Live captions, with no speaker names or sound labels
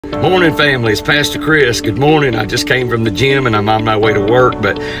Morning, family. It's Pastor Chris. Good morning. I just came from the gym and I'm on my way to work,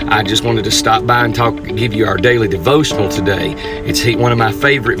 but I just wanted to stop by and give you our daily devotional today. It's one of my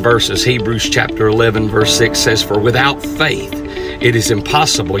favorite verses. Hebrews chapter 11, verse 6 says, "For without faith, it is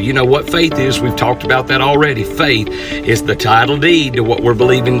impossible." You know what faith is? We've talked about that already. Faith is the title deed to what we're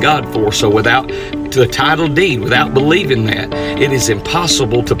believing God for. So without the title deed, without believing that, it is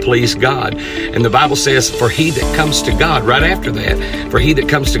impossible to please God. And the Bible says, for he that comes to God, right after that, for he that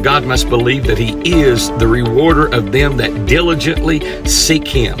comes to God must believe that he is the rewarder of them that diligently seek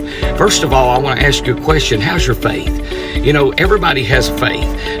him. First of all, I want to ask you a question. How's your faith? You know, everybody has faith.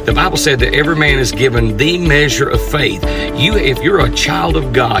 The Bible said that every man is given the measure of faith. If you're a child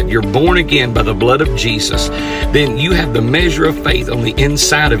of God, you're born again by the blood of Jesus, then you have the measure of faith on the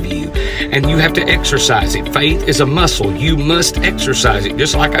inside of you, and you have to exercise it. Faith is a muscle. You must exercise it.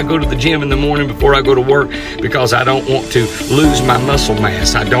 Just like I go to the gym in the morning before I go to work because I don't want to lose my muscle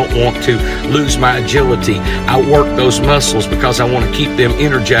mass. I don't want to lose my agility. I work those muscles because I want to keep them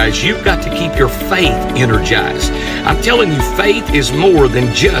energized. You've got to keep your faith energized. I'm telling you, faith is more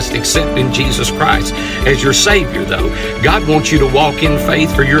than just accepting Jesus Christ as your Savior, though. God wants you to walk in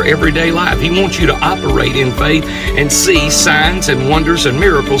faith for your everyday life. He wants you to operate in faith and see signs and wonders and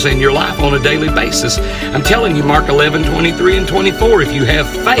miracles in your life on a daily basis. I'm telling you, Mark 11, 23 and 24, if you have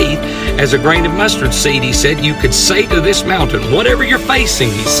faith as a grain of mustard seed, he said, you could say to this mountain, whatever you're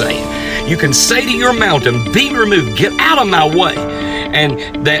facing, he's saying, you can say to your mountain, be removed, get out of my way,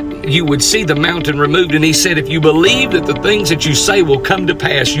 and that you would see the mountain removed. And he said, if you believe that the things that you say will come to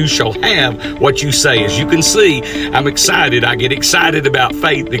pass, you shall have what you say. As you can see, I'm excited. I get excited about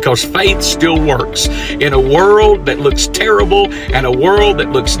faith because faith still works in a world that looks terrible and a world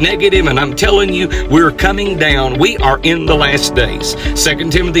that looks negative. And I'm telling you, we're coming down. We are in the last days.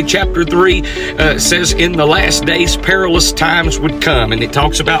 2 Timothy chapter 3 says, in the last days, perilous times would come. And it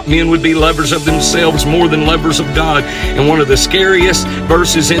talks about men would be lovers of themselves more than lovers of God. And one of the scariest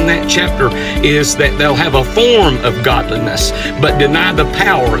verses in that chapter is that they'll have a form of godliness but deny the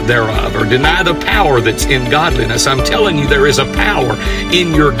power thereof, or deny the power that's in godliness. I'm telling you, there is a power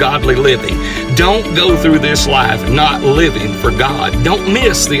in your godly living. Don't go through this life not living for God. Don't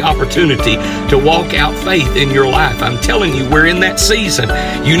miss the opportunity to walk out faith in your life. I'm telling you, we're in that season.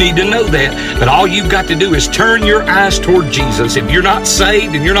 You need to know that. But all you've got to do is turn your eyes toward Jesus. If you're not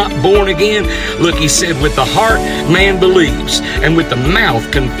saved and you're not born again, look, he said, with the heart man believes, and with the mouth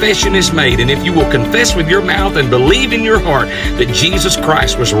confession is made. And if you will confess with your mouth and believe in your heart that Jesus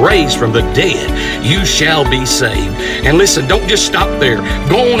Christ was raised from the dead, you shall be saved. And listen, don't just stop there.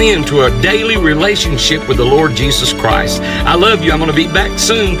 Go on into a daily relationship with the Lord Jesus Christ. I love you. I'm going to be back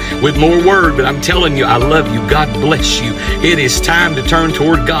soon with more word, but I'm telling you, I love you. God bless you. It is time to turn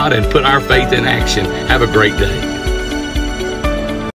toward God and put our faith in action. Have a great day.